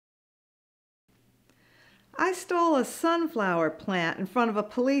I stole a sunflower plant in front of a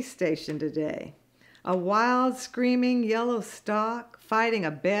police station today. A wild, screaming yellow stalk fighting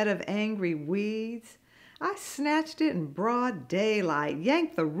a bed of angry weeds. I snatched it in broad daylight,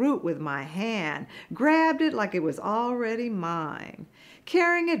 yanked the root with my hand, grabbed it like it was already mine,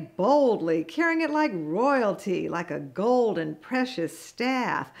 carrying it boldly, carrying it like royalty, like a gold and precious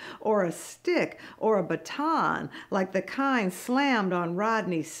staff, or a stick, or a baton, like the kind slammed on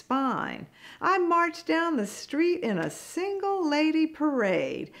Rodney's spine. I marched down the street in a single lady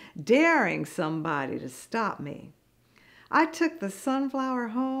parade, daring somebody to stop me. I took the sunflower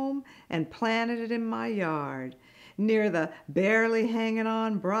home and planted it in my yard, near the barely hanging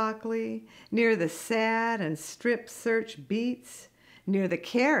on broccoli, near the sad and strip search beets, near the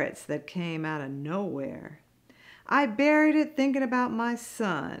carrots that came out of nowhere. I buried it thinking about my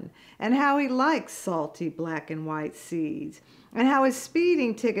son and how he likes salty black and white seeds, and how his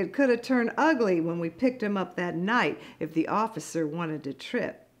speeding ticket could have turned ugly when we picked him up that night if the officer wanted to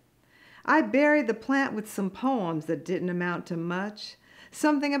trip. I buried the plant with some poems that didn't amount to much,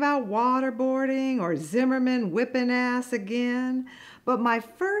 something about waterboarding or Zimmerman whipping ass again, but my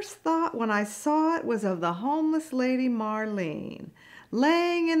first thought when I saw it was of the homeless lady Marlene,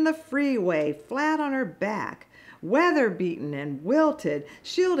 laying in the freeway flat on her back, weather-beaten and wilted,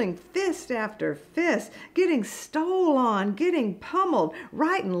 shielding fist after fist, getting stole on, getting pummeled,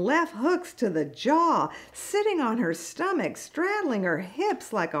 right and left hooks to the jaw, sitting on her stomach, straddling her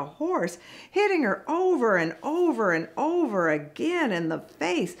hips like a horse, hitting her over and over and over again in the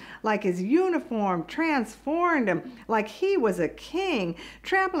face like his uniform transformed him, like he was a king,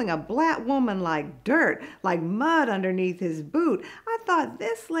 trampling a black woman like dirt, like mud underneath his boot. I thought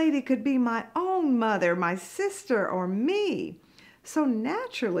this lady could be my own mother, my sister, or me. So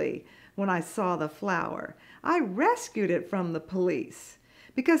naturally, when I saw the flower, I rescued it from the police.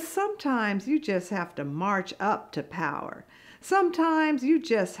 Because sometimes you just have to march up to power. Sometimes you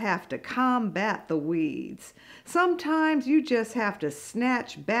just have to combat the weeds. Sometimes you just have to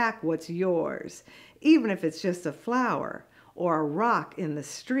snatch back what's yours, even if it's just a flower or a rock in the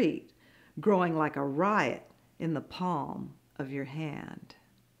street, growing like a riot in the palm of your hand.